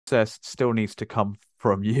process still needs to come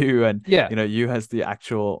from you, and Yeah, you as the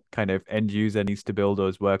actual kind of end user needs to build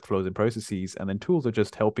those workflows and processes, and then tools are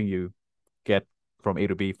just helping you get from A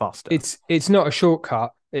to B faster. it's not a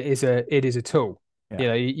shortcut. It is a tool.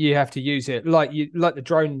 Yeah. You have to use it like the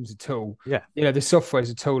drone's a tool. Yeah. The software is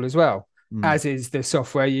a tool as well, Mm. as is the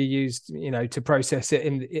software you use, to process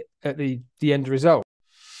it at the end result.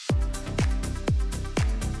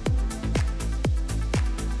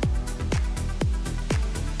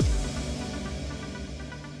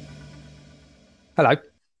 Hello,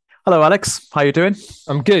 Hello, Alex. How you doing?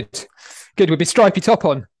 I'm good. Good with my stripy top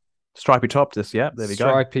on. Stripy top, just yeah. There we go.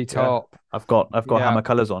 Stripy Yeah. top. I've got Yeah. hammer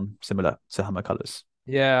colors on, similar to hammer colors.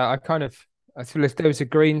 Yeah, I feel if there was a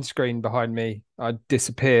green screen behind me, I'd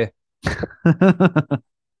disappear,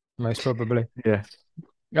 most probably. Yeah.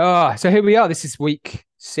 So here we are. This is week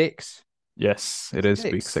 6. Yes, it is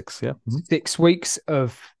week 6. 6. Yeah. 6 weeks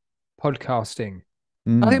of podcasting.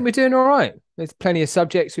 Mm. I think we're doing all right. There's plenty of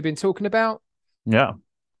subjects we've been talking about, Yeah.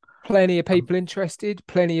 plenty of people interested,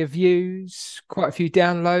 plenty of views, quite a few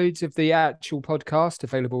downloads of the actual podcast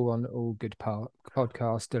available on all good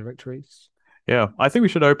podcast directories. Yeah, I think we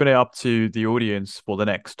should open it up to the audience for the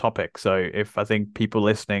next topic. So if I think people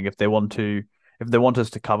listening, if they want us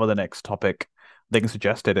to cover the next topic, they can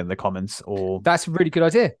suggest it in the comments. Or That's a really good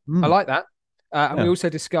idea. I like that. And Yeah. we also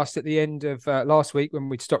discussed at the end of last week when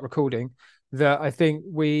we'd stopped recording that I think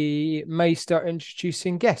we may start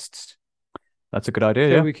introducing guests. That's a good idea.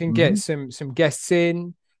 So Yeah, we can get some guests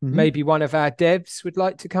in. Mhm. Maybe one of our devs would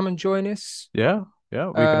like to come and join us Yeah, yeah.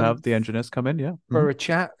 We can have the engineers come in. Yeah. for a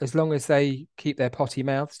chat, as long as they keep their potty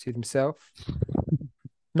mouths to themselves.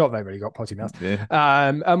 Not they really got potty mouths.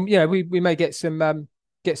 Yeah. We may get some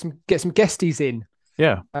guesties in.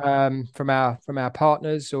 Yeah. From our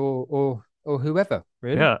partners or whoever,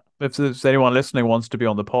 really. Yeah. If there's anyone listening wants to be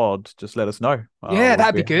on the pod, just let us know. Yeah,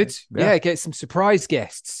 that'd be good. Yeah. Get some surprise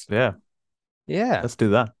guests. Yeah. Yeah. Let's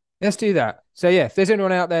do that. Let's do that. So yeah, if there's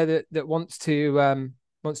anyone out there that wants to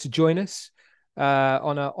join us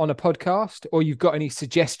on a podcast, or you've got any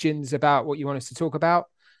suggestions about what you want us to talk about,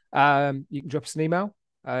 you can drop us an email,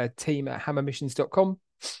 team@hammermissions.com,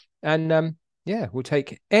 and we'll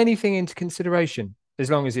take anything into consideration as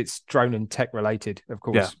long as it's drone and tech related, of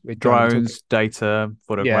course. Yeah. Drones, data,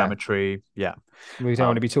 photogrammetry. Yeah. We don't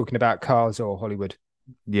want to be talking about cars or Hollywood.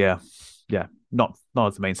 Yeah. Yeah. Not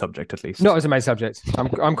as the main subject, at least. Not as a main subject.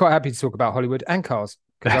 I'm quite happy to talk about Hollywood and cars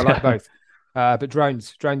because I like both. But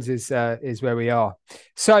drones is where we are.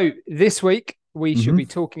 So this week we should be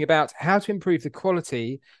talking about how to improve the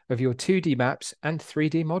quality of your 2D maps and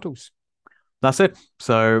 3D models. That's it.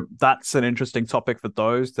 So that's an interesting topic for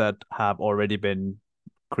those that have already been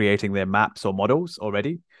creating their maps or models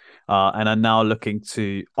already, and are now looking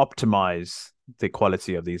to optimize the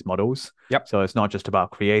quality of these models. Yep. So it's not just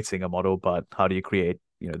about creating a model, but how do you create,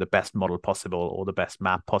 the best model possible or the best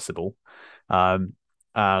map possible. And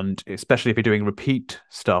especially if you're doing repeat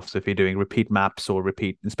stuff, so if you're doing repeat maps or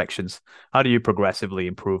repeat inspections, how do you progressively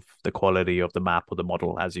improve the quality of the map or the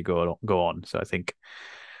model as you go on? So I think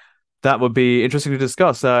that would be interesting to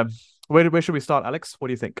discuss. Where should we start, Alex? What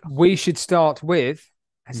do you think? We should start with,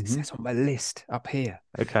 as it says on my list up here,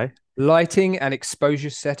 Okay. lighting and exposure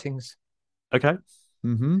settings. Okay.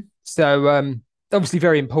 So obviously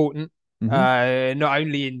very important, Mhm. not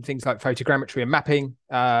only in things like photogrammetry and mapping,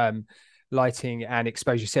 lighting and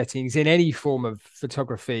exposure settings in any form of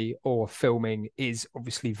photography or filming is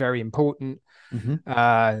obviously very important.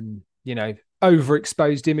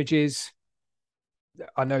 Overexposed images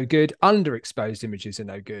are no good. Underexposed images are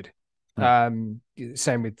no good. Same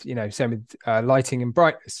with lighting and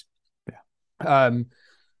brightness.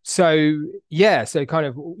 So kind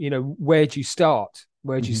of, where do you start?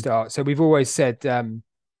 So we've always said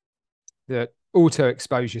that auto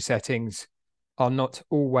exposure settings are not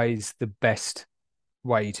always the best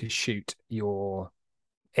way to shoot your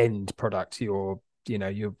end product, your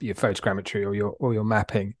photogrammetry or your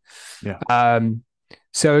mapping.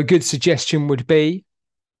 So a good suggestion would be,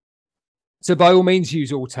 so by all means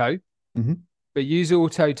use auto, but use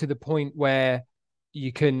auto to the point where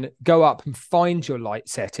you can go up and find your light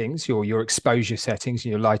settings, your exposure settings,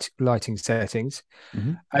 and your lighting settings.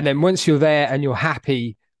 And then once you're there and you're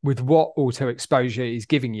happy with what auto exposure is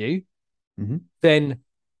giving you, then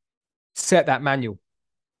set that manual.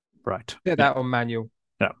 Right. Set that on manual.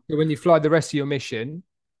 Yeah. So when you fly the rest of your mission,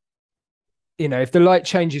 if the light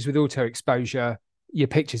changes with auto exposure, your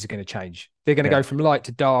pictures are going to change. They're going to go from light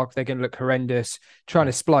to dark. They're going to look horrendous. Trying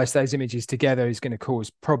to splice those images together is going to cause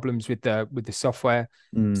problems with the software.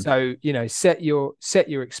 So, set your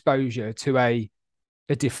exposure to a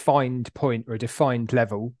defined point or a defined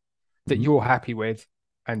level that you're happy with,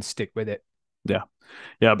 and stick with it. Yeah.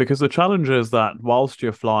 Yeah, because the challenge is that whilst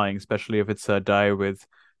you're flying, especially if it's a day with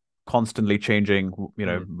constantly changing,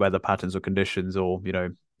 weather patterns or conditions, or,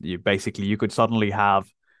 you could suddenly have,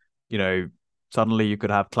 you know, suddenly you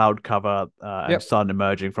could have cloud cover and Yep, sun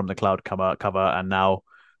emerging from the cloud cover, and now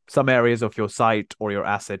some areas of your site or your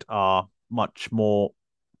asset are much more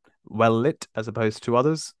well lit as opposed to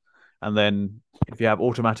others. And then if you have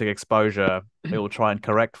automatic exposure, it will try and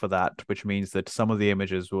correct for that, which means that some of the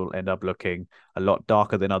images will end up looking a lot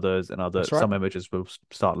darker than others, and that's right. some images will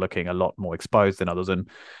start looking a lot more exposed than others, and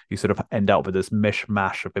you sort of end up with this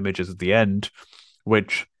mishmash of images at the end,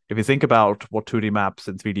 which, if you think about what 2D maps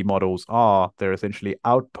and 3D models are, they're essentially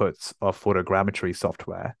outputs of photogrammetry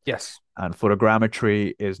software. Yes. And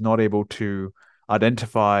photogrammetry is not able to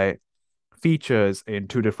identify features in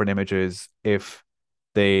two different images if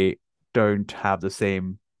they don't have the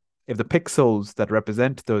same, if the pixels that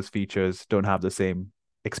represent those features don't have the same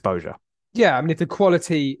exposure. Yeah, I mean, if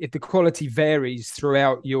the quality varies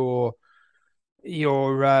throughout your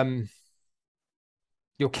your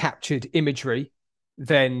captured imagery,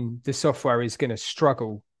 then the software is going to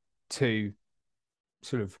struggle to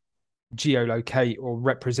sort of geolocate or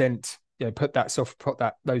represent, put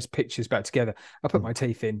those pictures back together. I'll put my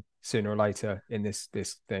teeth in sooner or later in this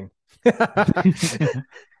thing.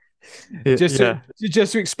 just to Yeah.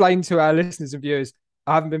 just to explain to our listeners and viewers,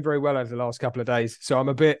 I haven't been very well over the last couple of days, so I'm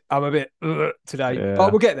a bit today, but Yeah.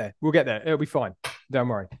 we'll get there. We'll get there. It'll be fine. Don't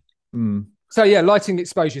worry. Mm. So yeah, lighting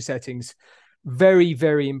exposure settings, very,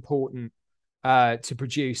 very important to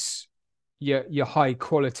produce your high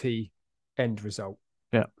quality end result.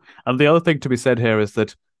 Yeah. And the other thing to be said here is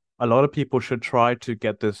that a lot of people should try to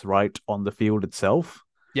get this right on the field itself.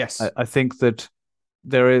 Yes. I think that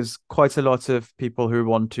there is quite a lot of people who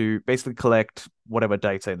want to basically collect whatever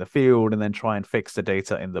data in the field and then try and fix the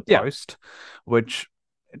data in the Yeah. post, which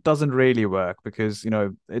doesn't really work because,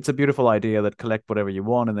 it's a beautiful idea that collect whatever you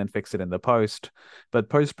want and then fix it in the post. But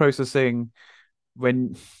post processing,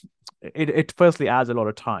 when it firstly adds a lot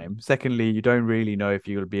of time. Secondly, you don't really know if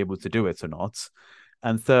you'll be able to do it or not.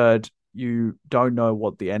 And third, you don't know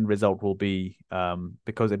what the end result will be,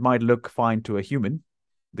 because it might look fine to a human.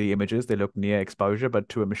 The images, they look near exposure, but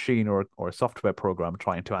to a machine or a software program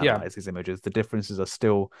trying to Yeah. analyze these images, the differences are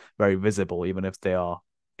still very visible, even if they are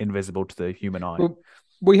invisible to the human eye. Well,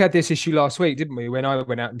 we had this issue last week, didn't we? When I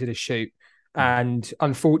went out and did a shoot, Mm. and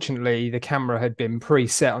unfortunately, the camera had been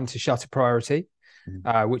preset onto shutter priority,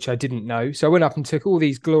 Mm. which I didn't know. So I went up and took all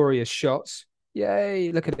these glorious shots.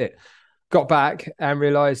 Yay! Look at it. Got back and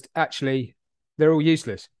realized actually they're all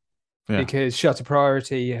useless Yeah. because shutter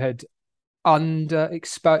priority had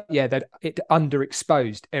that it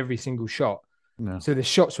underexposed every single shot. Yeah. So the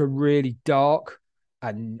shots were really dark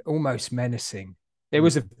and almost menacing. It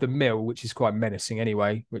was the mill, which is quite menacing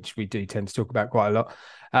anyway, which we do tend to talk about quite a lot.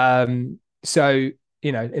 So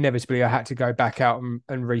inevitably I had to go back out and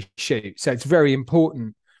reshoot. So it's very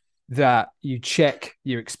important that you check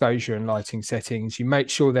your exposure and lighting settings. You make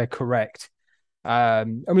sure they're correct. I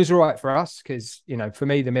mean, it's all right for us because for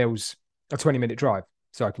me the mill's a 20-minute drive,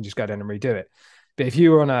 so I can just go down and redo it. But if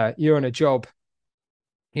you're on a job,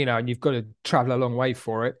 and you've got to travel a long way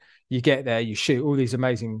for it, you get there, you shoot all these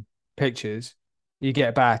amazing pictures, you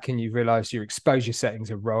get back and you realize your exposure settings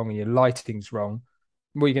are wrong and your lighting's wrong.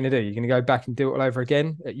 What are you going to do? You're going to go back and do it all over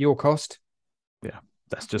again at your cost? Yeah.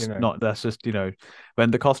 That's just, when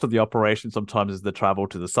the cost of the operation sometimes is the travel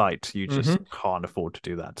to the site, you just can't afford to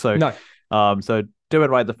do that. So, so do it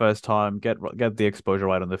right the first time, get the exposure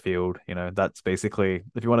right on the field. That's basically,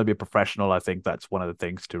 if you want to be a professional, I think that's one of the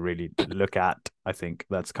things to really look at. I think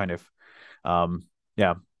that's kind of, I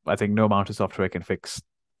think no amount of software can fix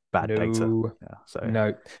bad data. Yeah. So,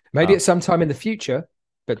 no, maybe at some time in the future,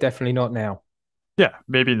 but definitely not now. Yeah,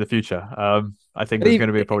 maybe in the future. I think there's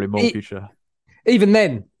going to be probably more future. Even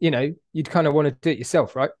then, you'd kind of want to do it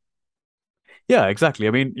yourself, right? Yeah, exactly.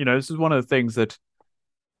 I mean, this is one of the things that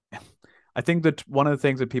I think that one of the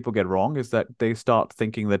things that people get wrong is that they start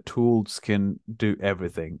thinking that tools can do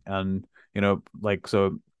everything. And,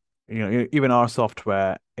 even our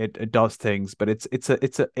software, it does things, but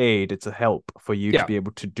it's an aid, it's a help for you to be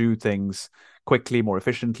able to do things quickly, more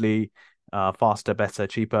efficiently, faster, better,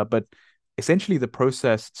 cheaper. But essentially the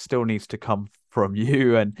process still needs to come from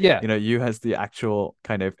you, and you as the actual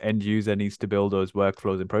kind of end user needs to build those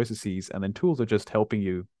workflows and processes, and then tools are just helping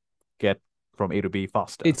you get from A to B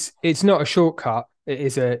faster. It's not a shortcut. It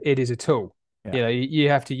is a tool. Yeah. You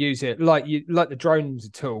have to use it like the drone's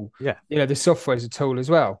a tool. Yeah. The software is a tool as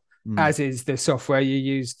well, as is the software you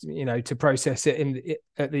use, to process it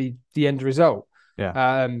at the end result.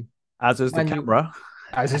 Yeah. As is the camera.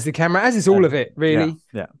 As is the camera, as is Uh, all of it, yeah, really.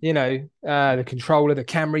 yeah, The controller, the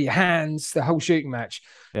camera, your hands, the whole shooting match.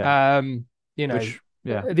 yeah. Um, you know, Which,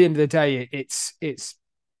 yeah, at the end of the day, it's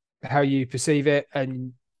how you perceive it,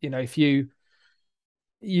 and if you've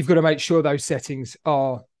got to make sure those settings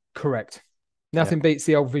are correct. yeah, Nothing beats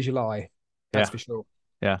the old visual eye, that's yeah, for sure.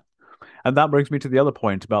 yeah. And that brings me to the other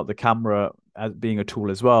point about the camera as being a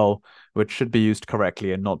tool as well, which should be used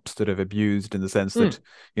correctly and not sort of abused in the sense Mm. that,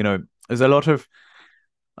 you know, there's a lot of,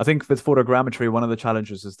 I think with photogrammetry, one of the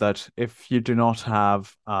challenges is that if you do not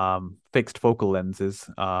have fixed focal lenses,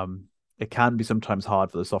 it can be sometimes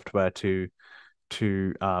hard for the software to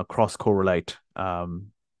cross correlate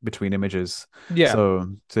between images. Yeah, So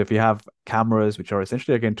if you have cameras, which are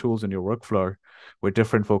essentially again tools in your workflow with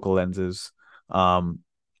different focal lenses, um,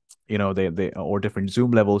 they or different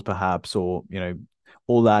zoom levels perhaps, or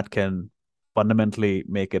all that can fundamentally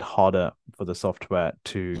make it harder for the software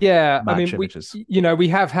to yeah. I match mean, we images. we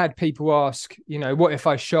have had people ask, what if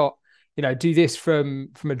I shot, do this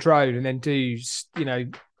from a drone and then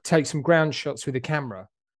take some ground shots with a camera.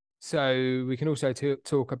 So we can also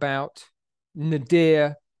talk about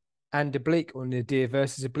Nadir and Oblique, or Nadir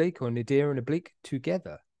versus Oblique, or Nadir and Oblique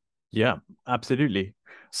together. Yeah, absolutely.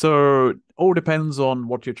 So all depends on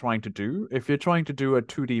what you're trying to do. If you're trying to do a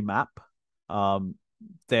 2D map, um,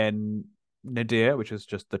 then Nadir, which is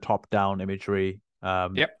just the top-down imagery,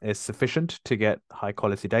 Yep. is sufficient to get high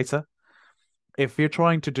quality data. If you're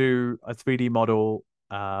trying to do a 3D model,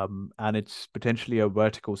 and it's potentially a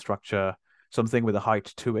vertical structure, something with a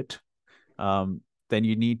height to it, then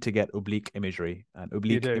you need to get oblique imagery. And You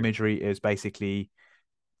oblique do. imagery is basically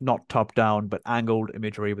not top down, but angled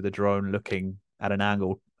imagery with a drone looking at an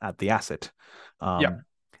angle at the asset. Yep. Um,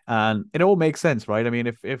 and it all makes sense, right? I mean,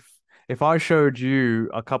 if I showed you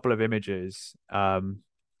a couple of images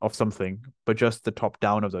of something, but just the top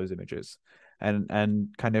down of those images, and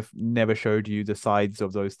kind of never showed you the sides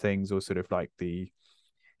of those things, or sort of like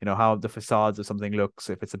how the facades of something looks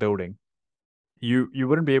if it's a building, you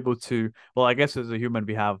wouldn't be able to. Well, I guess as a human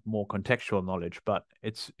we have more contextual knowledge, but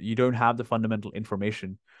you don't have the fundamental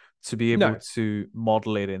information to be able No. to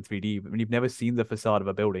model it in 3D. When you've never seen the facade of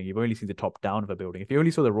a building, you've only seen the top down of a building. If you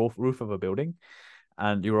only saw the roof of a building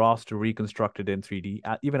and you were asked to reconstruct it in 3D,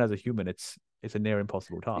 even as a human, it's a near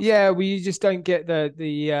impossible task. Yeah, well, you just don't get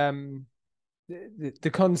the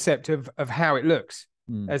concept of how it looks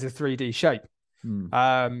Mm, as a 3D shape. mm,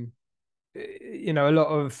 Um, a lot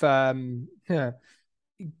of yeah,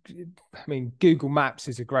 I mean, Google Maps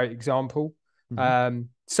is a great example. mhm,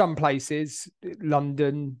 Some places,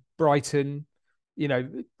 London, Brighton,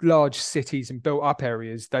 large cities and built up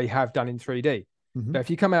areas, they have done in 3D. mhm, But if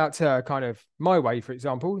you come out to kind of my way, for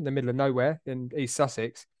example, in the middle of nowhere in East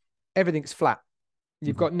Sussex, everything's flat.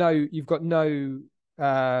 You've mhm. got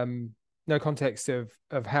no context of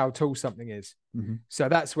how tall something is. Mhm. So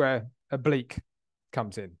that's where oblique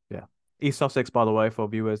comes in. Yeah. East Sussex, by the way, for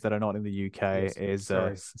viewers that are not in the UK, Yes. is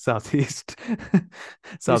Sorry. southeast This is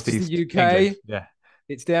the southeast England. UK. Yeah,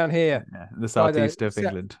 It's down here yeah, the by the southeast of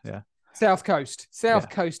England. Yeah, south coast. yeah, South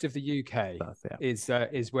coast of the UK south. Yeah,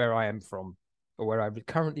 is where I am from, or where I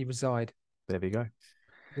currently reside. there we go. Um,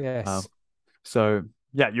 Yes. so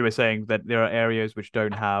yeah, you were saying that there are areas which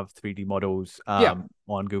don't have 3D models Yeah.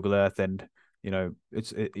 on Google Earth, and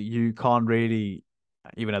you can't really,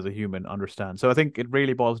 even as a human, understand. So I think it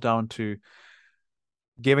really boils down to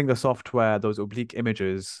giving the software those oblique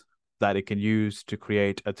images that it can use to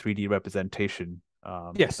create a 3D representation,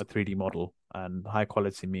 Yes. a 3D model. And high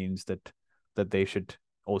quality means that they should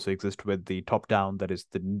also exist with the top down, that is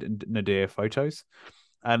the Nadir photos.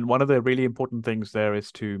 And one of the really important things there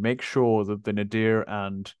is to make sure that the Nadir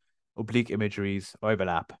and oblique imageries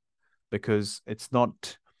overlap, because it's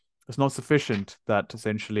not sufficient that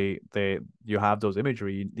essentially you have those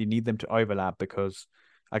imagery. You need them to overlap, because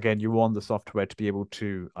again, you want the software to be able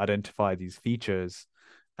to identify these features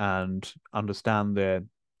and understand their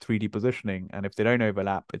 3D positioning. And if they don't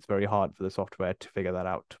overlap, it's very hard for the software to figure that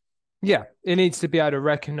out. Yeah. It needs to be able to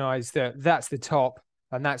recognize that that's the top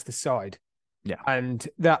and that's the side. Yeah. And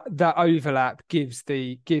that overlap gives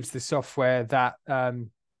the software that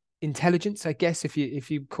intelligence, I guess, if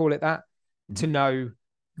you call it that, Mhm. to know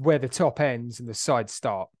where the top ends and the sides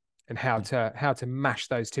start, and how to mash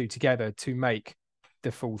those two together to make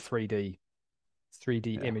the full 3D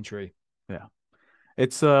Yeah. imagery. Yeah.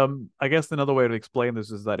 It's I guess another way to explain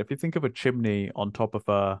this is that if you think of a chimney on top of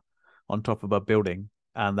a building,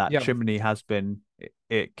 and that Yeah. chimney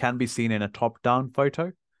it can be seen in a top-down photo,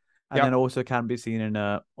 and then Yep. also can be seen in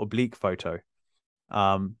a oblique photo.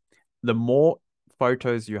 Um, the more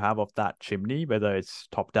photos you have of that chimney, whether it's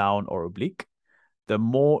top down or oblique, the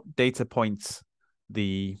more data points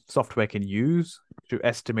the software can use to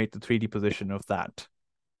estimate the 3D position of that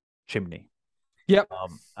chimney. Yep.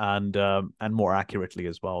 And more accurately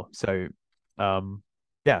as well. So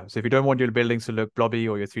yeah, so if you don't want your buildings to look blobby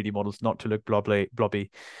or your 3D models not to look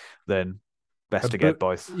blobby, then best to get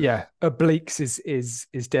both. Yeah, obliques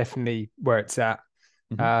is definitely where it's at.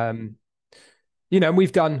 Mm-hmm. You know,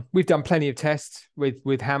 we've done plenty of tests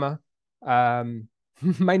with Hammer,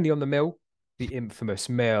 mainly on the mill, the infamous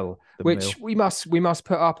mill, which we must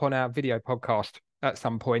put up on our video podcast at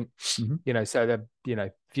some point. Mm-hmm. You know, so that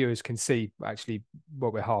viewers can see actually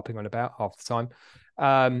what we're harping on about half the time.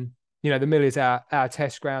 You know, the mill is our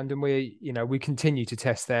test ground, and we continue to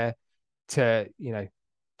test there to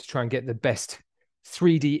try and get the best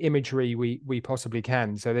 3D imagery we possibly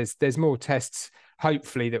can. So there's more tests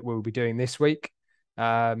hopefully that we'll be doing this week,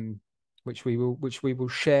 which we will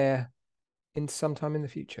share in sometime in the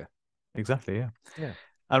future. Exactly, yeah. Yeah.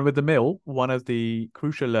 And with the mill, one of the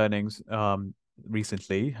crucial learnings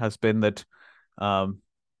recently has been that,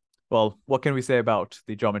 well, what can we say about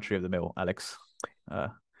the geometry of the mill, Alex?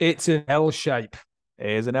 It's an L shape. It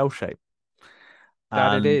is an L shape.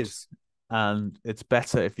 It is. And it's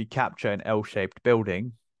better if you capture an L-shaped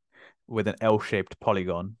building with an L-shaped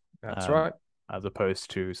polygon. That's right. As opposed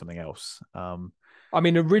to something else. I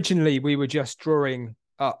mean, originally we were just drawing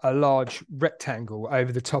a large rectangle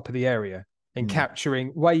over the top of the area and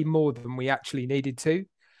capturing way more than we actually needed to,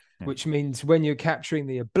 which means when you're capturing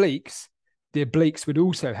the obliques would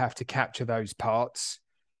also have to capture those parts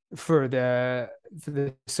for the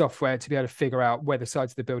software to be able to figure out where the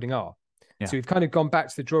sides of the building are. Yeah. So we've kind of gone back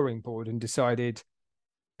to the drawing board and decided,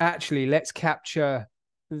 actually, let's capture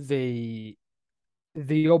the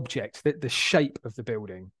object, the shape of the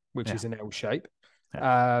building, which is an L shape.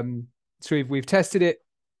 Yeah. So we've tested it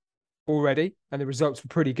already, and the results were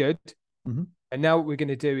pretty good. Mm-hmm. And now what we're going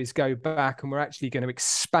to do is go back, and we're actually going to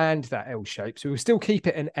expand that L shape. So we'll still keep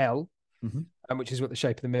it an L, which is what the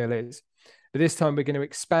shape of the mill is. But this time we're going to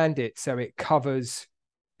expand it so it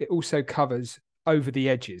also covers over the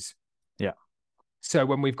edges. Yeah. So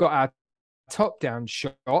when we've got our top-down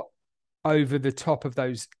shot over the top of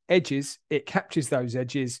those edges, it captures those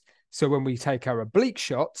edges. So when we take our oblique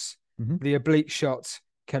shots, the oblique shots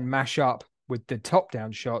can mash up with the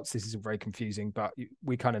top-down shots. This is very confusing, but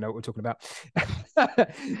we kind of know what we're talking about.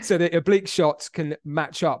 So the oblique shots can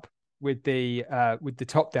match up with the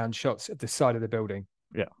top-down shots at the side of the building.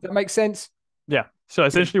 Yeah. Does that make sense? Yeah. So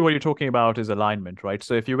essentially what you're talking about is alignment, right?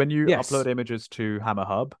 So when you upload images to Hammer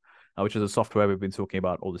Hub, which is a software we've been talking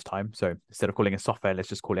about all this time. So instead of calling it software, let's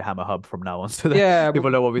just call it Hammer Hub from now on, so that people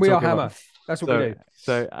know what we're talking about. That's what we do.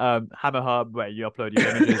 So Hammer Hub, where you upload your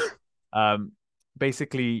images,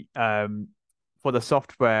 basically for the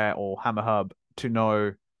software or Hammer Hub to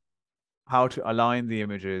know how to align the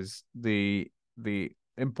images, the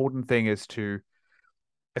important thing is to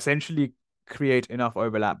essentially create enough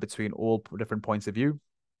overlap between all different points of view.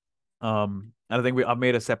 And I think I've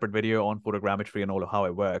made a separate video on photogrammetry and all of how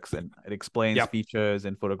it works, and it explains features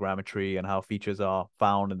in photogrammetry and how features are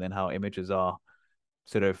found and then how images are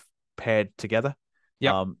sort of paired together.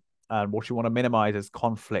 And what you want to minimize is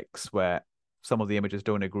conflicts where some of the images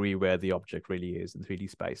don't agree where the object really is in 3D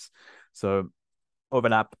space. So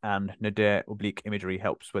overlap and Nadir Oblique imagery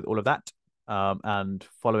helps with all of that. And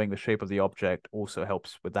following the shape of the object also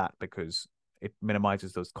helps with that, because it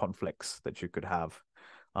minimizes those conflicts that you could have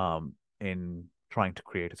in trying to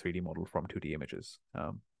create a 3D model from 2D images.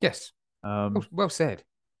 Yes. Well said.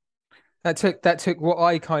 That took what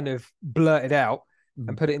I kind of blurted out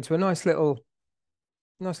and put it into a nice little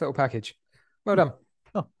package. Well done.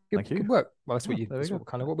 Oh, thank you. Good work. Well, that's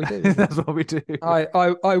kind of what we do. That's what we do. I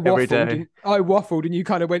waffled and you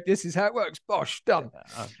kind of went, this is how it works. Bosh, done.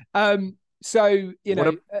 So,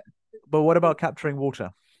 but what about capturing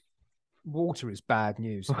water? Water is bad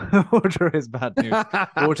news. Water is bad news.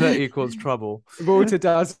 Water equals trouble. Water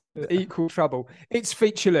does equal trouble. It's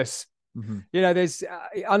featureless. There's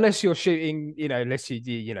unless you're shooting, unless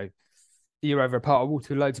you're over a part of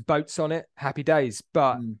water with loads of boats on it, happy days.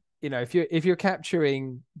 But if you're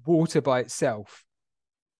capturing water by itself,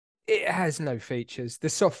 it has no features. The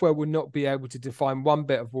software will not be able to define one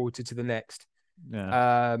bit of water to the next.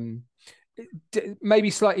 Yeah. Maybe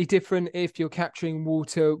slightly different if you're capturing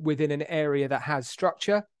water within an area that has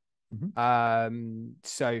structure.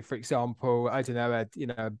 So for example, I don't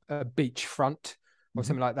know, a beach front or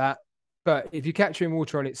something like that. But if you're capturing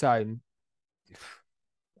water on its own,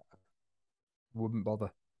 wouldn't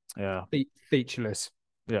bother. Yeah. Featureless.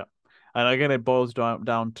 Yeah. And again, it boils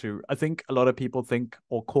down to, I think a lot of people think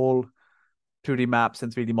or call 2D maps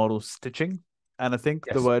and 3D models stitching. And I think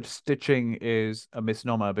the word stitching is a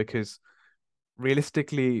misnomer, because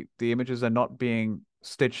realistically, the images are not being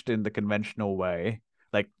stitched in the conventional way.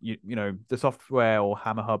 Like the software or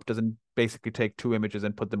Hammer Hub doesn't basically take two images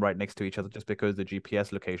and put them right next to each other just because the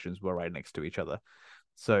GPS locations were right next to each other.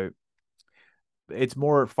 So it's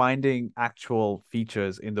more finding actual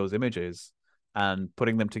features in those images and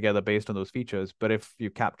putting them together based on those features. But if you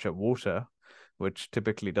capture water, which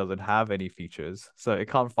typically doesn't have any features, so it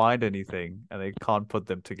can't find anything and it can't put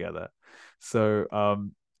them together. So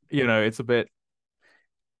it's a bit,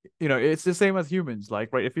 it's the same as humans. Like,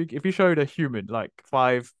 right, if you showed a human like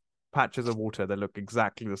five patches of water that look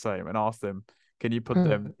exactly the same and ask them, can you put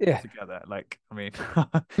them Yeah. together? Like, I mean,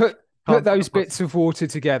 Put those bits of water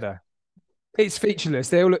together. It's featureless.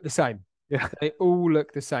 They all look the same. Yeah. They all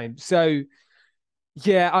look the same. So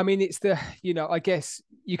yeah, I mean, it's I guess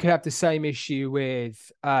you could have the same issue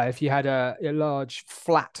with if you had a large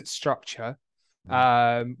flat structure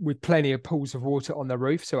with plenty of pools of water on the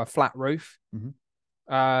roof, so a flat roof. Mm-hmm.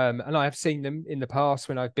 And I have seen them in the past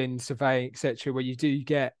when I've been surveying, etc., where you do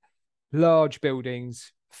get large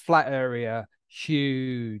buildings, flat area,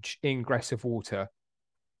 huge ingress of water.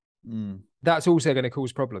 That's also going to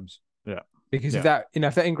cause problems. Yeah. Because if that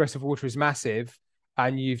ingress of water is massive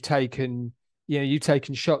and you've taken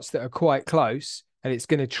shots that are quite close and it's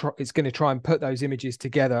going to try and put those images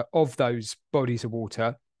together of those bodies of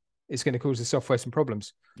water, it's going to cause the software some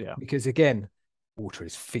problems. Yeah. Because again, water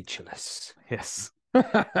is featureless. Yes.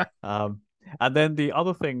 And then the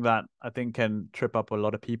other thing that I think can trip up a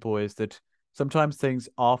lot of people is that sometimes things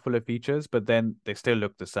are full of features, but then they still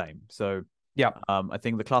look the same. So yeah, I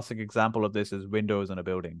think the classic example of this is windows on a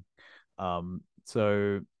building.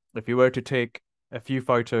 So if you were to take a few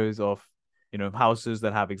photos of, houses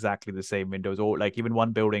that have exactly the same windows, or like even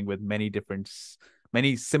one building with many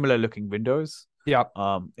similar looking windows, yeah,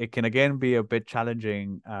 it can again be a bit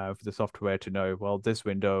challenging for the software to know, well, this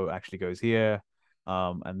window actually goes here,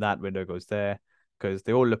 and that window goes there, because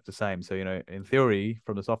they all look the same. So, in theory,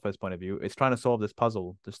 from the software's point of view, it's trying to solve this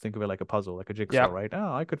puzzle. Just think of it like a puzzle, like a jigsaw, right?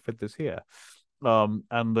 Oh, I could fit this here. And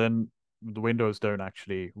then the windows don't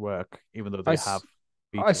actually work, even though they have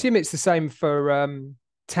features. I assume it's the same for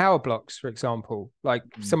tower blocks, for example, like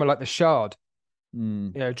someone like the Shard,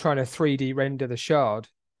 trying to 3D render the Shard.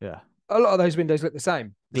 Yeah. A lot of those windows look the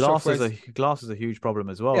same. Glass is a huge problem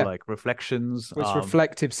as well, like reflections. It's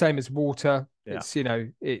reflective, same as water. Yeah.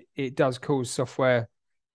 It's, it does cause software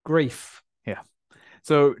grief. Yeah.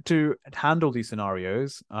 So to handle these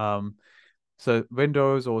scenarios, so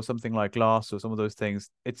Windows or something like Glass or some of those things,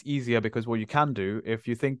 it's easier because what you can do, if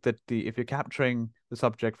you think that if you're capturing the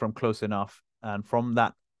subject from close enough and from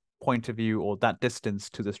that point of view or that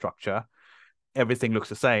distance to the structure, everything looks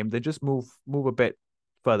the same, then just move a bit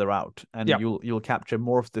further out and you'll capture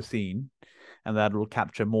more of the scene, and that will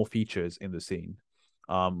capture more features in the scene.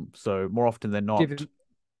 So more often than not,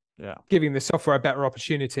 giving the software a better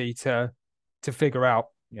opportunity to figure out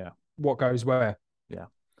what goes where. Yeah.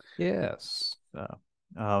 Yes.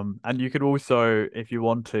 And you could also, if you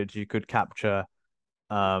wanted, you could capture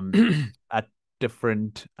at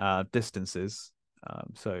different distances.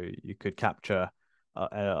 So you could capture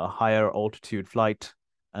a higher altitude flight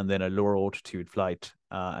and then a lower altitude flight.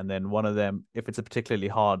 And then one of them, if it's a particularly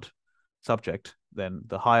hard subject, then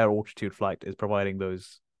the higher altitude flight is providing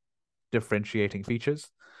those differentiating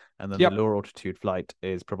features. And then the lower altitude flight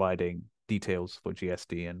is providing details for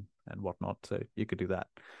GSD and whatnot. So you could do that.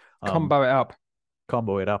 Combo it up.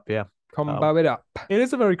 Combo it up, yeah. Combo it up. It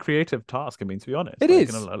is a very creative task. I mean, to be honest, it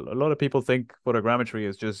is. A lot of people think photogrammetry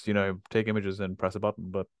is just, take images and press a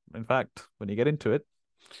button. But in fact, when you get into it,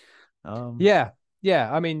 I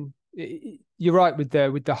mean, you're right with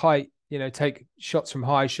the height. Take shots from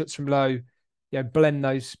high, shots from low. Blend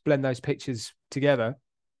those pictures together.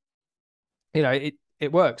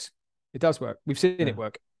 It works. It does work. We've seen it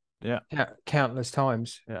work. Yeah, countless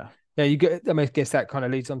times. Yeah. Yeah, you get. I mean, I guess that kind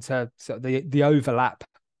of leads on to sort of the overlap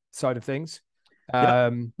side of things.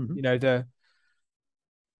 The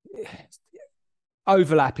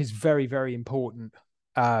overlap is very, very important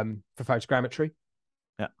for photogrammetry.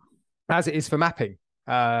 Yeah, as it is for mapping.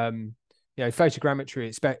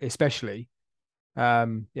 Photogrammetry especially.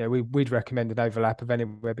 We'd recommend an overlap of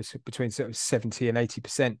anywhere between sort of 70 and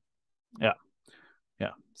 80%. Yeah.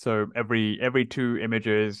 Yeah. So every two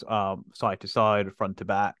images, side to side, front to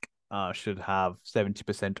back, should have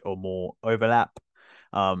 70% or more overlap.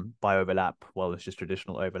 By overlap, well, it's just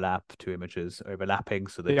traditional overlap, two images overlapping,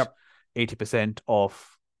 so that 80%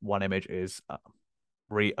 of one image is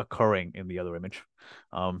reoccurring in the other image.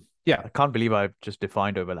 I can't believe I've just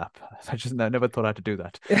defined overlap. I never thought I had to do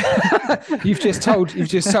that. You've just told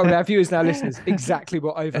our viewers and our listeners exactly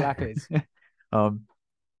what overlap is.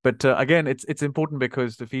 But again, it's important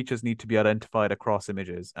because the features need to be identified across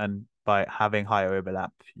images, and by having high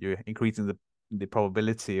overlap, you're increasing the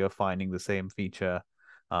probability of finding the same feature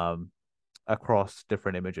um, across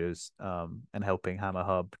different images, and helping Hammer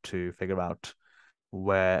Hub to figure out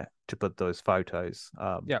where to put those photos.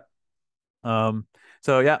 Yeah. Um,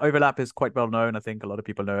 so yeah, overlap is quite well known. I think a lot of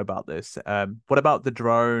people know about this. What about the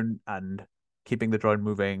drone and keeping the drone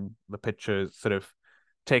moving, the pictures, sort of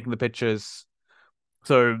taking the pictures?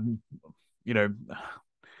 So, you know,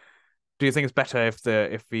 do you think it's better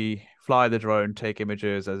if we fly the drone, take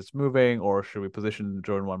images as it's moving, or should we position the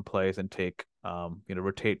drone in one place and take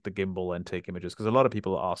rotate the gimbal and take images? Because a lot of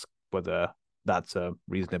people ask whether that's a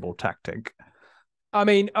reasonable tactic. I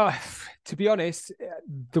mean, to be honest,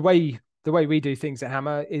 the way we do things at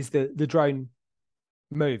Hammer is the drone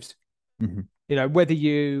moves. Mm-hmm. You know, whether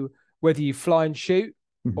you fly and shoot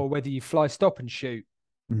Mm-hmm. or whether you fly, stop and shoot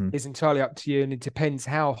Mm-hmm. is entirely up to you, and it depends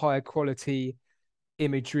how high quality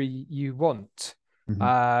imagery you want. Mm-hmm.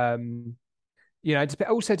 Um, it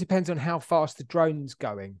also depends on how fast the drone's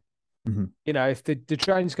going. Mm-hmm. You know, if the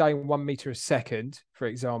drone's going 1 meter a second, for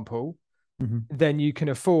example, Mm-hmm. then you can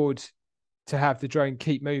afford to have the drone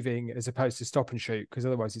keep moving as opposed to stop and shoot, because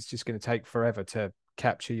otherwise it's just going to take forever to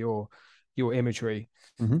capture your imagery.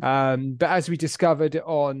 Mm-hmm. But as we discovered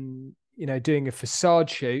on doing a facade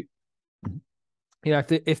shoot,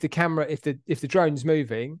 Mm-hmm. if the drone's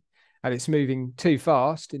moving and it's moving too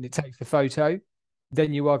fast and it takes the photo,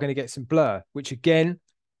 then you are going to get some blur, which again,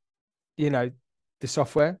 the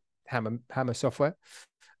software, Hammer software,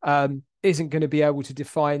 isn't going to be able to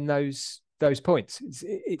define those points.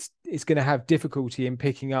 It's going to have difficulty in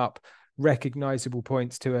picking up recognizable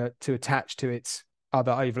points to attach to its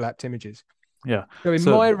other overlapped images. Yeah. So in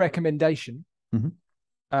So my recommendation, mm-hmm.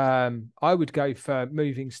 I would go for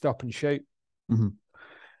moving, stop and shoot. Mm-hmm.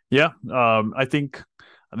 Yeah, I think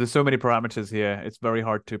there's so many parameters here. It's very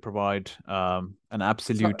hard to provide an So,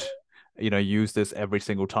 absolute, use this every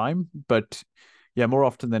single time. But yeah, more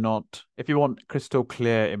often than not, if you want crystal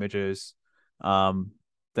clear images, um,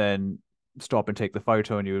 then stop and take the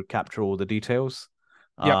photo and you capture all the details.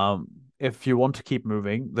 yep, If you want to keep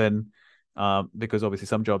moving, then because obviously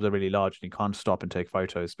some jobs are really large and you can't stop and take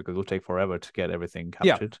photos because it'll take forever to get everything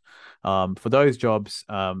yeah, captured. For those jobs,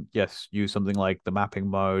 yes, use something like the mapping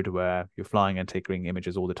mode where you're flying and taking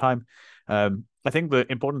images all the time. I think the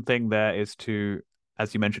important thing there is to,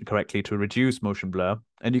 as you mentioned correctly, to reduce motion blur,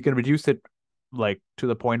 and you can reduce it like to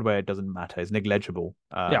the point where it doesn't matter. It's negligible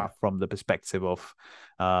yeah, from the perspective of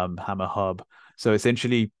Hammer Hub. So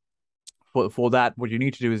essentially, for that, what you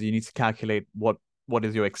need to do is you need to calculate what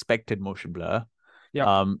is your expected motion blur. yep,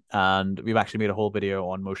 And we've actually made a whole video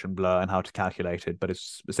on motion blur and how to calculate it. But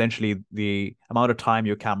it's essentially the amount of time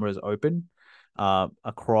your camera is open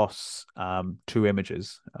across two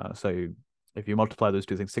images. So if you multiply those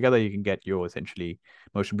two things together, you can get your essentially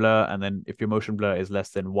motion blur. And then if your motion blur is less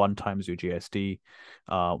than 1 times your GSD,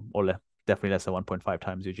 definitely less than 1.5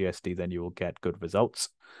 times your GSD, then you will get good results.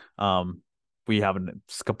 We have a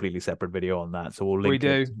completely separate video on that, so we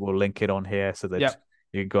do. we'll link it on here so that Yep,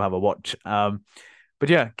 you can go have a watch. But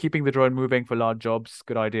yeah, keeping the drone moving for large jobs,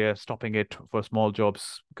 good idea. Stopping it for small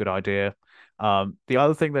jobs, good idea. The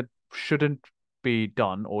other thing that shouldn't be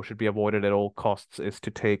done or should be avoided at all costs is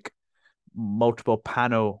to take multiple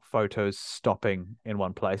pano photos stopping in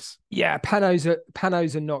one place. yeah.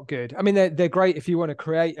 Panos are not good. I mean, they're great if you want to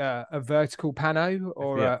create a vertical pano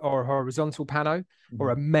Yeah. or a horizontal pano or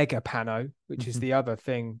Mm-hmm. a mega pano, which is Mm-hmm. the other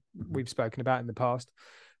thing Mm-hmm. we've spoken about in the past.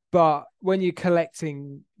 But when you're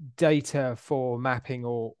collecting data for mapping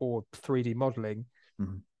or 3D modeling,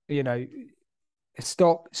 Mm-hmm. you know,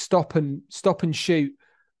 stop and shoot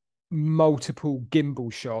multiple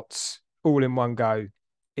gimbal shots all in one go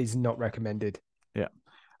is not recommended. Yeah.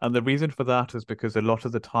 And the reason for that is because a lot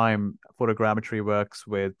of the time photogrammetry works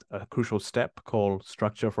with a crucial step called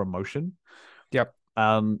structure from motion. Yep.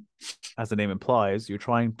 As the name implies, you're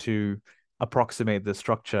trying to approximate the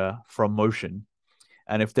structure from motion.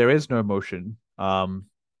 And if there is no motion,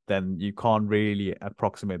 then you can't really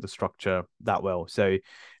approximate the structure that well. So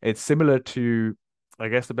it's similar to, I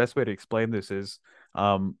guess the best way to explain this is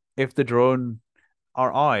if the drone,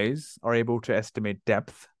 our eyes are able to estimate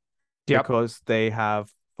depth Yep. because they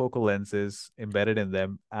have focal lenses embedded in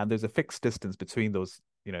them, and there's a fixed distance between those,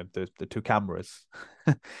 the two cameras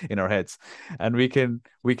in our heads, and we can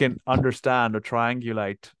understand or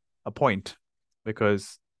triangulate a point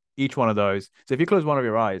because each one of those. So if you close one of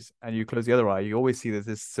your eyes and you close the other eye, you always see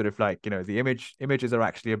this sort of like the images are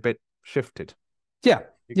actually a bit shifted. Yeah.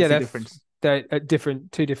 You can Yeah. see They're different. they're at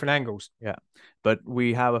two different angles. Yeah. But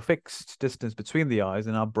we have a fixed distance between the eyes,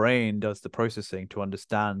 and our brain does the processing to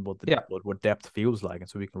understand what depth feels like. And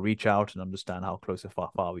so we can reach out and understand how close or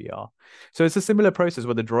far we are. So it's a similar process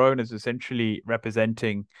where the drone is essentially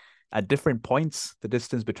representing at different points the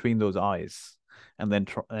distance between those eyes. And then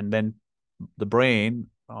the brain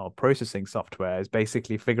processing software is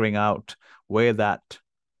basically figuring out where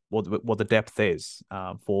what the depth is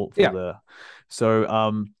for the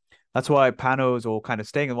that's why panos or kind of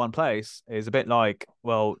staying in one place is a bit like,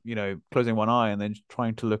 well, closing one eye and then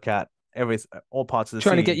trying to look at all parts of the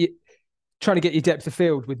scene. Trying to get your depth of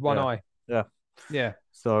field with one eye. Yeah.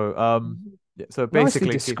 So so nicely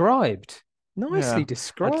basically described. Nicely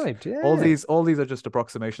described. Yeah. All these are just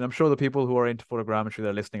approximation. I'm sure the people who are into photogrammetry,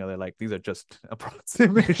 they're listening, they're like, these are just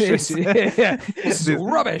approximations. This is all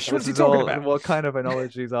rubbish. What's he talking about? What kind of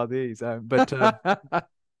analogies are these?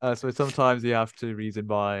 So sometimes you have to reason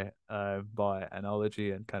by analogy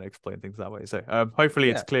and kind of explain things that way. So hopefully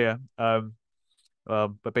it's clear.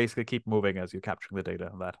 But basically keep moving as you're capturing the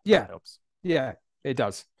data, and that helps. Yeah, it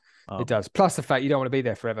does. It does. Plus the fact you don't want to be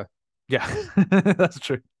there forever. Yeah, that's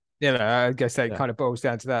true. I guess that kind of boils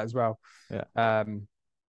down to that as well. Yeah.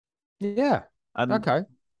 Yeah. Okay.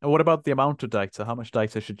 And what about the amount of data? How much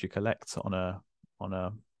data should you collect on a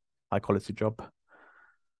high quality job?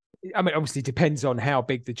 I mean, obviously, it depends on how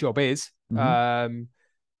big the job is. And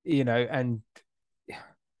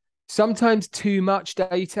sometimes too much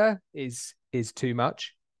data is too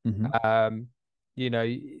much. Some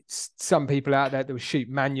people out there that will shoot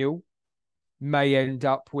manual may end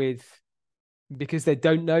up with, because they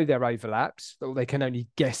don't know their overlaps, or they can only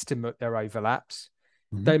guesstimate their overlaps,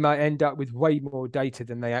 they might end up with way more data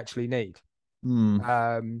than they actually need.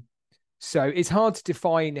 So it's hard to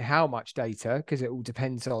define how much data, because it all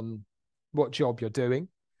depends on what job you're doing.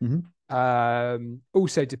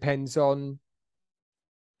 Also depends on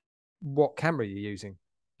what camera you're using.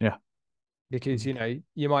 Yeah. Because,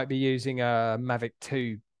 you might be using a Mavic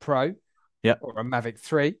 2 Pro or a Mavic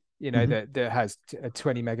 3, that has a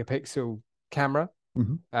 20 megapixel camera,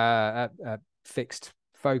 a fixed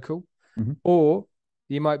focal, or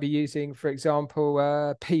you might be using, for example,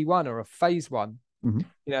 a P1 or a Phase 1,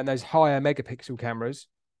 and those higher megapixel cameras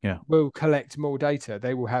will collect more data.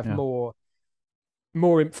 They will have more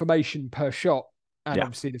information per shot, and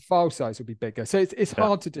obviously the file size will be bigger. So it's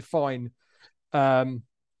hard to define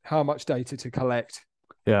how much data to collect.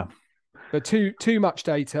 Yeah. But too much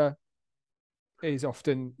data is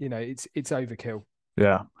often, it's overkill.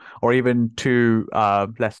 Yeah. Or even too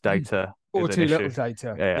less data. Or too little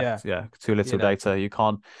data. Yeah. Too little data. You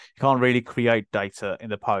can't really create data in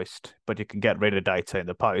the post, but you can get rid of data in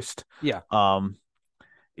the post. Yeah.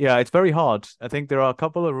 It's very hard. I think there are a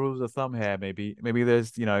couple of rules of thumb here. Maybe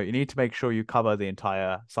there's, you need to make sure you cover the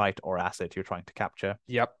entire site or asset you're trying to capture.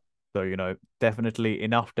 Yep. So, definitely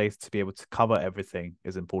enough data to be able to cover everything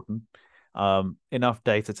is important. Enough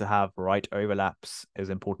data to have right overlaps is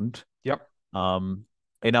important. Yep.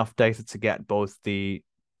 Enough data to get both the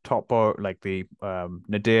topo, like the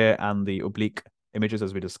nadir and the oblique images,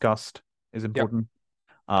 as we discussed, is important.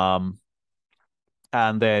 Yep.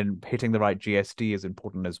 And then hitting the right GSD is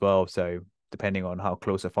important as well. So depending on how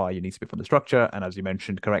close or far you need to be from the structure, and as you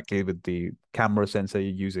mentioned correctly with the camera sensor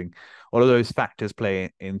you're using, all of those factors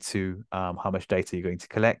play into how much data you're going to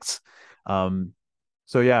collect.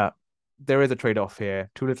 There is a trade-off here.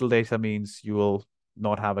 Too little data means you will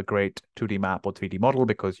not have a great 2D map or 3D model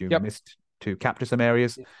because you missed to capture some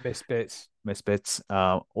areas. Missed bits.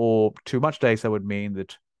 Or too much data would mean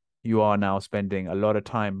that you are now spending a lot of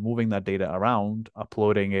time moving that data around,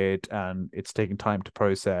 uploading it, and it's taking time to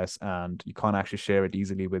process, and you can't actually share it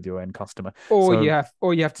easily with your end customer. Or you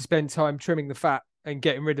have to spend time trimming the fat and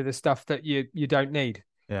getting rid of the stuff that you don't need.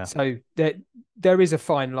 Yeah. So there is a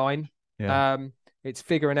fine line. Yeah. It's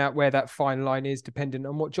figuring out where that fine line is depending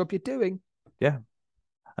on what job you're doing. Yeah.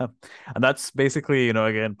 And that's basically,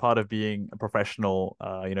 again, part of being a professional,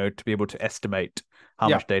 to be able to estimate how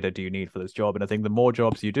much data do you need for this job. And I think the more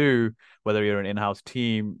jobs you do, whether you're an in-house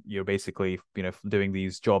team, you're basically, doing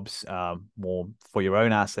these jobs more for your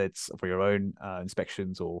own assets, for your own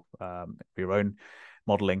inspections, or for your own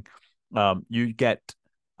modeling, you get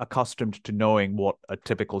accustomed to knowing what a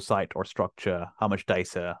typical site or structure, how much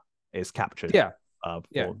data is captured.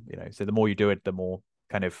 So the more you do it, the more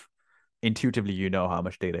kind of intuitively how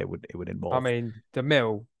much data it would involve. I mean, the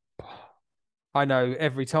mill, I know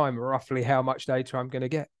every time roughly how much data I'm going to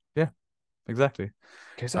get. Yeah, exactly.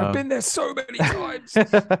 Because I've been there so many times.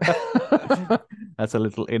 That's a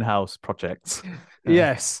little in-house project.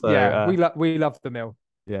 Yes. We love the mill.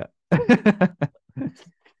 Yeah.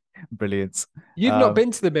 Brilliant. You've not been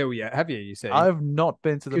to the mill yet, have you? You see, I've not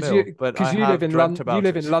been to the mill, but I you live have in dreamt London. You about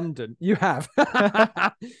live it. in London. You have,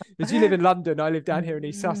 because you live in London. I live down here in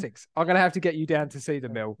East Sussex. I'm gonna have to get you down to see the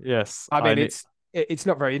mill. Yes, I mean, it's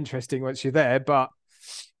not very interesting once you're there, but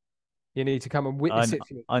you need to come and witness it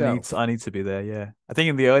for yourself. I need to be there. Yeah, I think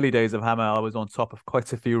in the early days of Hammer, I was on top of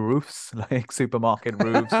quite a few roofs, like supermarket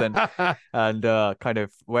roofs and kind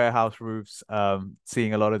of warehouse roofs.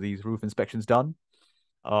 Seeing a lot of these roof inspections done.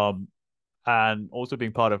 Um, and also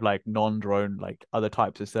being part of like non-drone, like other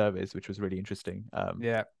types of surveys, which was really interesting.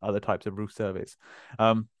 Yeah, other types of roof surveys.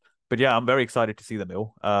 But yeah, I'm very excited to see the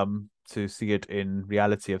mill. To see it in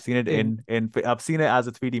reality. I've seen it I've seen it as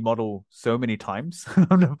a 3D model so many times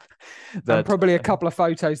and probably a couple of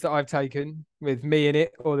photos that I've taken with me in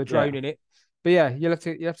it or the drone in it. But yeah, you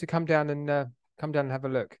have to come down and have a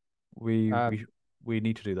look. We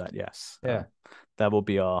need to do that. Yes. Yeah. That will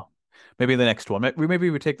be maybe the next one. Maybe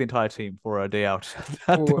we take the entire team for a day out.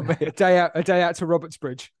 A day out to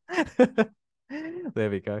Robertsbridge. There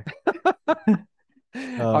we go.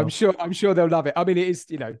 I'm sure they'll love it. I mean, it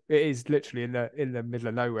is literally in the middle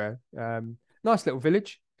of nowhere. Nice little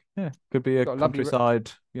village. Yeah, could be a countryside,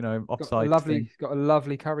 offside. Got a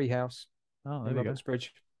lovely curry house. Oh, there we go.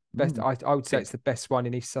 Robertsbridge. Best. I would say it's the best one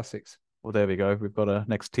in East Sussex. Well, there we go. We've got a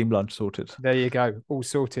next team lunch sorted. There you go. All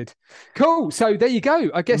sorted. Cool. So there you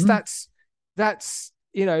go. I guess that's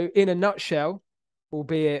in a nutshell,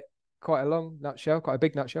 albeit quite a long nutshell, quite a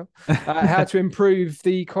big nutshell, how to improve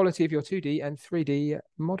the quality of your 2D and 3D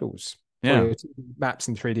models. Yeah. Your maps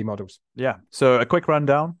and 3D models. Yeah. So a quick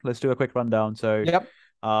rundown. Let's do a quick rundown. So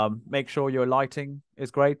make sure your lighting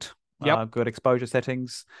is great. Good exposure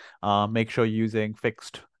settings. Make sure you're using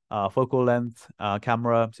fixed focal length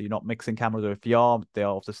camera, so you're not mixing cameras, or if you are, they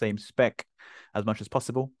are of the same spec as much as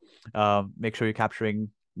possible. Make sure you're capturing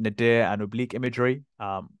Nadir and Oblique imagery,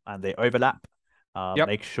 and they overlap.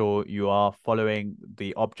 Make sure you are following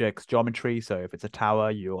the object's geometry. So if it's a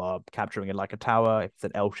tower, you are capturing it like a tower. If it's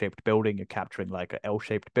an L-shaped building, you're capturing like an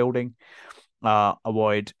L-shaped building.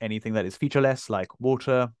 Avoid anything that is featureless, like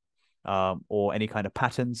water, or any kind of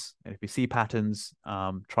patterns. And if you see patterns,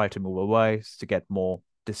 try to move away to get more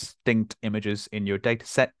distinct images in your data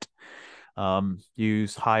set.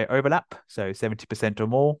 Use high overlap, so 70% or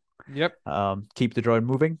more. Keep the drone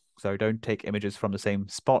moving, so don't take images from the same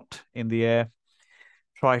spot in the air.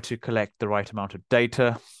 Try to collect the right amount of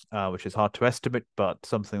data, which is hard to estimate, but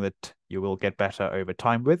something that you will get better over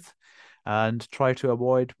time with. And try to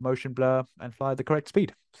avoid motion blur and fly at the correct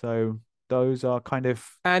speed. So those are kind of...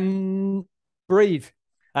 And breathe.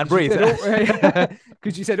 And breathe.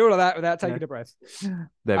 Because you said all of that without taking a breath.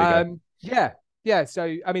 There we go. Yeah.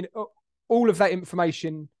 So, I mean, all of that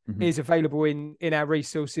information is available in our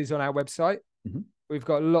resources on our website. We've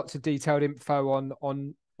got lots of detailed info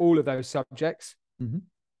on all of those subjects,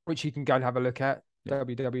 which you can go and have a look at.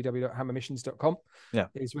 www.hammermissions.com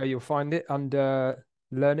is where you'll find it under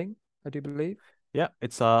learning, I do believe. Yeah,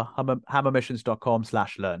 it's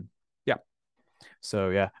hammermissions.com/learn. So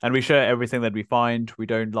yeah, and we share everything that we find. We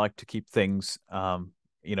don't like to keep things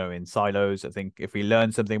in silos. I think if we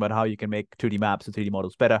learn something about how you can make 2D maps and 3D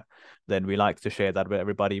models better, then we like to share that with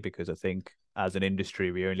everybody, because I think as an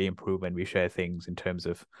industry we only improve when we share things in terms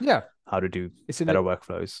of how to do better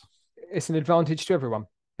workflows. It's an advantage to everyone.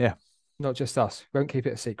 Yeah. Not just us. We won't keep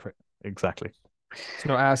it a secret. Exactly. It's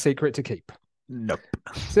not our secret to keep. Nope.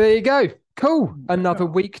 So there you go. Cool. Another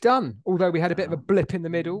week done. Although we had a bit of a blip in the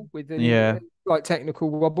middle with the like technical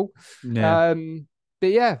wobble. Yeah.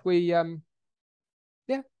 But yeah, so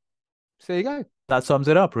there you go. That sums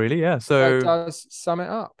it up, really. Yeah. So that does sum it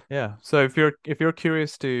up. Yeah. So if you're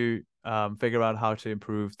curious to figure out how to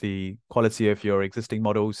improve the quality of your existing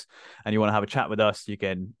models and you want to have a chat with us, you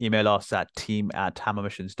can email us at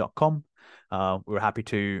team@hammermissions.com. We're happy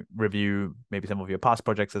to review maybe some of your past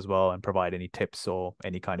projects as well and provide any tips or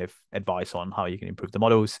any kind of advice on how you can improve the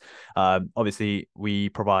models. Obviously, we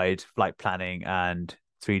provide flight planning and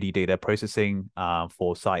 3D data processing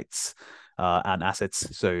for sites and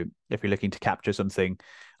assets. So if you're looking to capture something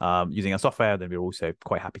using our software, then we're also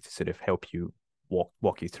quite happy to sort of help you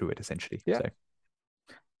walk you through it, essentially. Yeah.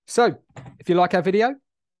 So if you like our video,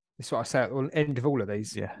 this is what I say at the end of all of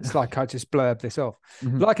these. Yeah. It's like I just blurb this off.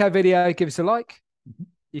 Like our video, give us a like.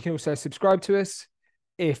 You can also subscribe to us.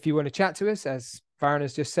 If you want to chat to us, as Varun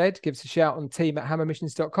has just said, give us a shout on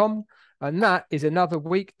team@hammermissions.com. And that is another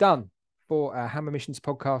week done for our Hammer Missions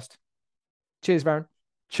podcast. Cheers, Varun.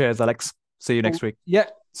 Cheers, Alex. See you next week. Yeah.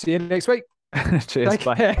 See you next week. Cheers.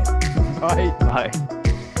 Bye. Bye. Bye.